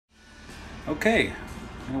Okay,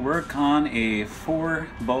 I'm going to work on a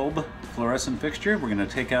 4-bulb fluorescent fixture. We're going to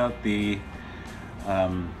take out the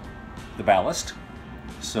ballast.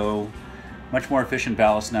 So much more efficient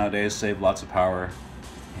ballast nowadays, save lots of power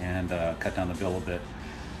and cut down the bill a bit.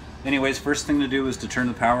 Anyways, first thing to do is to turn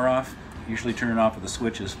the power off. Usually turn it off with the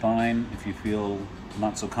switch is fine. If you feel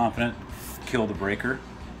not so confident, kill the breaker.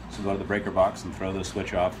 So go to the breaker box and throw the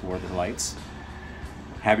switch off for the lights.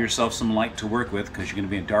 Have yourself some light to work with because you're going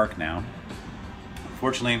to be in dark now.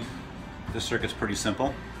 Fortunately, this circuit's pretty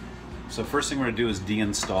simple. So first thing we're going to do is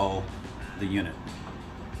deinstall the unit.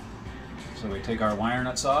 So we take our wire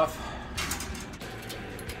nuts off.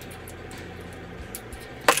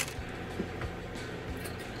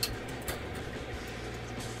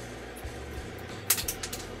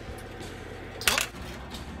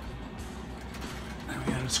 And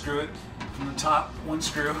we unscrew it from the top, one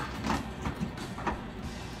screw.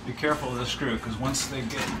 Be careful of this screw because once they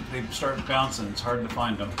start bouncing, it's hard to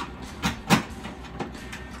find them.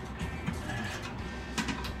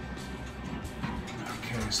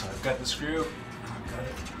 Okay, so I've got the screw. I've got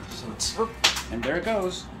it. So it's, and there it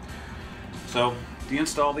goes. So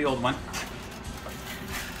deinstall the old one.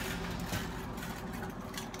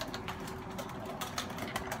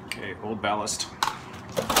 Okay, old ballast.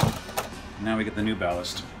 Now we get the new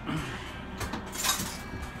ballast.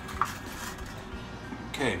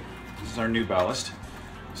 Okay, this is our new ballast.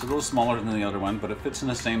 It's a little smaller than the other one, but it fits in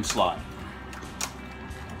the same slot.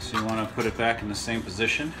 So you want to put it back in the same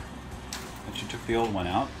position that you took the old one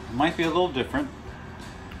out. It might be a little different,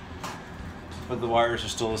 but the wires are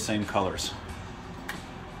still the same colors.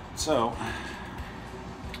 So,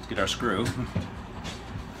 let's get our screw.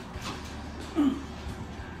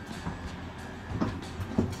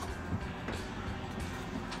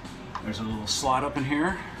 There's a little slot up in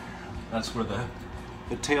here. That's where the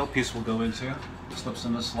tail piece will go into. Slips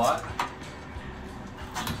in the slot.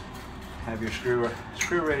 Have your screw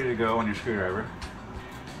ready to go on your screwdriver.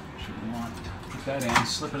 You want to put that in,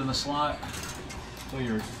 slip it in the slot, pull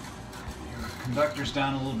your conductors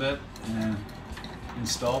down a little bit, and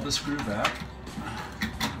install the screw back.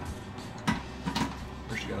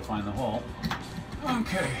 First you got to find the hole.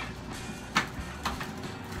 Okay.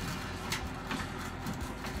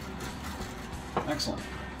 Excellent.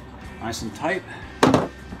 Nice and tight.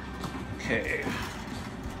 Okay.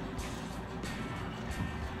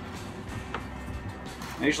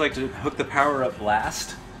 I usually like to hook the power up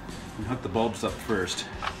last and hook the bulbs up first.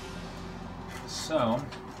 So,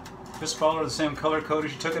 just follow the same color code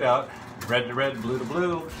as you took it out. Red to red, blue to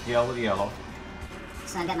blue, yellow to yellow.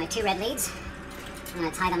 So I've got my 2 red leads. I'm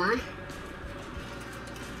going to tie them on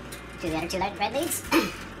to the other 2 red leads.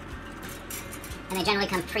 And they generally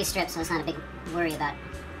come pre-stripped, so it's not a big worry about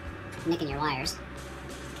nicking your wires.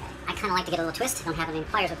 I kind of like to get a little twist. I don't have any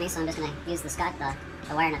pliers with me, so I'm just going to use the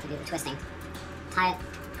wire nut to do the twisting. Tie it,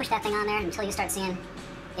 push that thing on there until you start seeing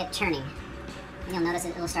it churning. And you'll notice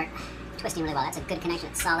it'll start twisting really well. That's a good connection.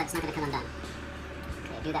 It's solid. It's not going to come undone.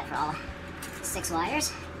 Okay, do that for all 6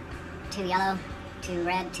 wires. 2 yellow, 2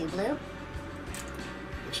 red, 2 blue.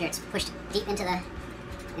 Make sure it's pushed deep into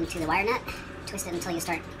the wire nut. Twist it until you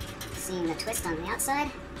start seeing the twist on the outside.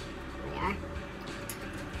 There we are.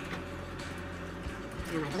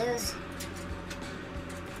 Now my blues.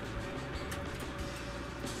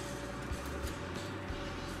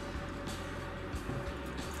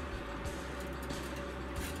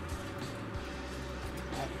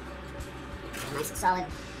 Good. Nice and solid.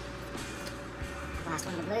 Last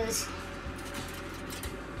one of the blues.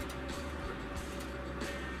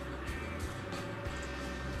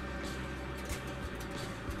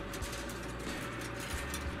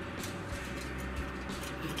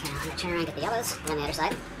 Okay, I'm going to turn around and get the yellows on the other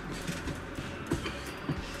side.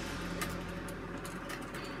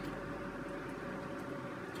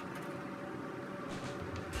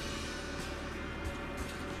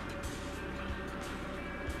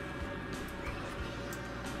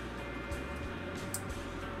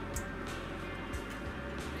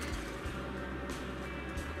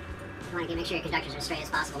 You want to make sure your conductors are as straight as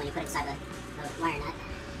possible when you put it inside the wire nut.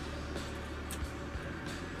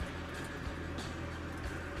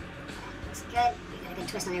 Looks good. We got a good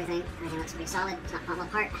twist on everything. Everything looks pretty solid. It's not falling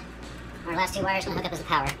apart. Our last 2 wires are going to hook up as the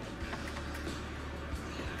power.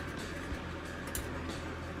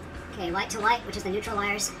 Okay, white to white, which is the neutral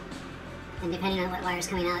wires. And depending on what wire is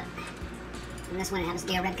coming out. And this one, it happens to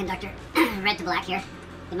be a red conductor. Red to black here.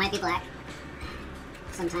 It might be black.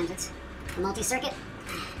 Sometimes it's a multi-circuit.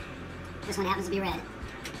 This one happens to be red.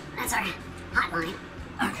 That's our hot line.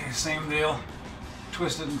 Okay, same deal.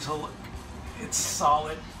 Twist it until it's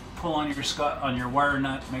solid. Pull on your wire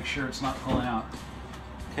nut. Make sure it's not pulling out.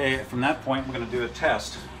 Okay, from that point we're going to do a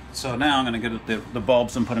test. So now I'm going to get the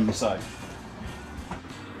bulbs and put them aside.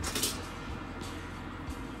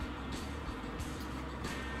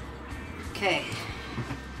 Okay,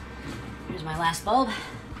 here's my last bulb.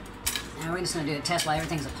 And we're just going to do a test while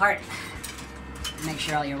everything's apart. Make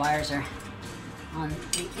sure all your wires are on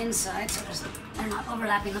the inside so they're not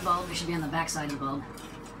overlapping the bulb. They should be on the back side of the bulb.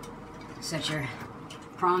 Set your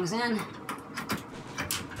prongs in.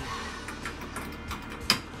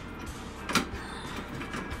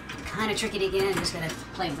 Kind of tricky to get in, just gotta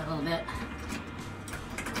play with it a little bit.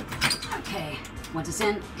 Okay, once it's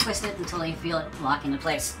in, twist it until you feel it lock into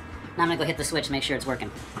place. Now I'm gonna go hit the switch and make sure it's working.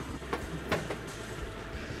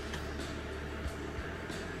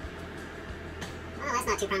 Oh, that's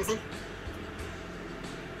not too promising.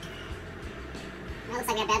 Well, looks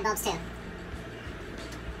like I have bad bulbs too.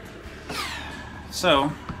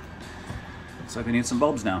 So, looks like we need some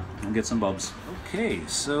bulbs now. We'll get some bulbs. Okay,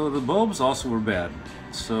 so the bulbs also were bad.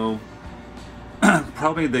 So,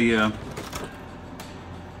 probably the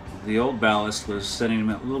old ballast was sending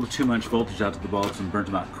a little too much voltage out to the bulbs and burnt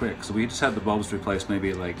them out quick. So we just had the bulbs replaced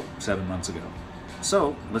maybe like 7 months ago.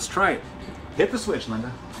 So, let's try it. Hit the switch,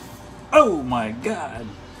 Linda. Oh my God!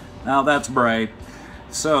 Now that's bright.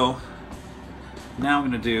 So, now I'm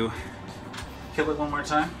going to do, kill it one more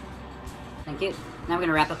time. Thank you. Now we're going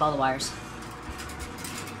to wrap up all the wires.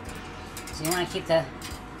 So you want to keep the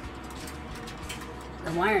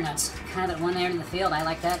wire nuts kind of at one end of the field. I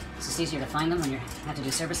like that. It's just easier to find them when you have to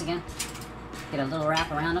do service again. Get a little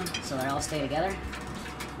wrap around them so they all stay together.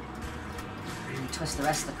 And twist the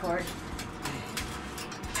rest of the cord.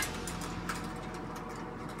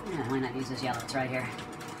 Yeah, why not use this yellow? It's right here.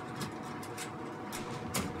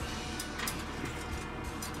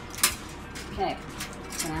 Okay,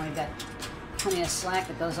 so now we've got plenty of slack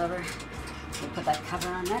that goes over. We'll put that cover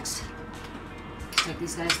on next. Take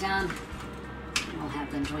these guys down. And we'll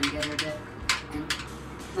have them join together a bit. And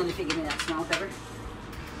then if you give me that small cover.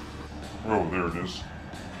 Oh, there it is.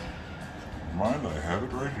 Mind, I have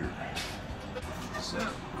it right here. So,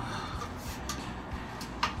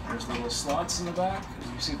 there's little slots in the back.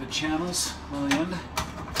 You see the channels on the end.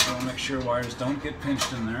 So I'll make sure wires don't get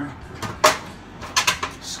pinched in there.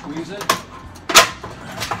 Squeeze it.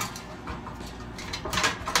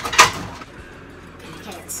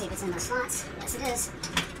 Okay, let's see if it's in the slots. Yes, it is.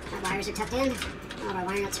 Our wires are tucked in. All of our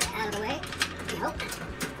wire nuts are out of the way. I hope.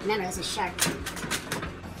 Remember, this is sharp.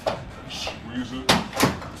 Squeeze it.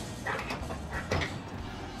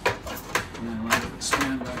 And then let it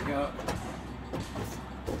expand back out.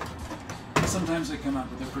 Sometimes they come out,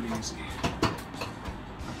 but they're pretty easy.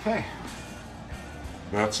 Okay.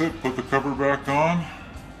 That's it. Put the cover back on,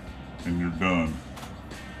 and you're done.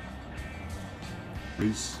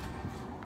 Peace.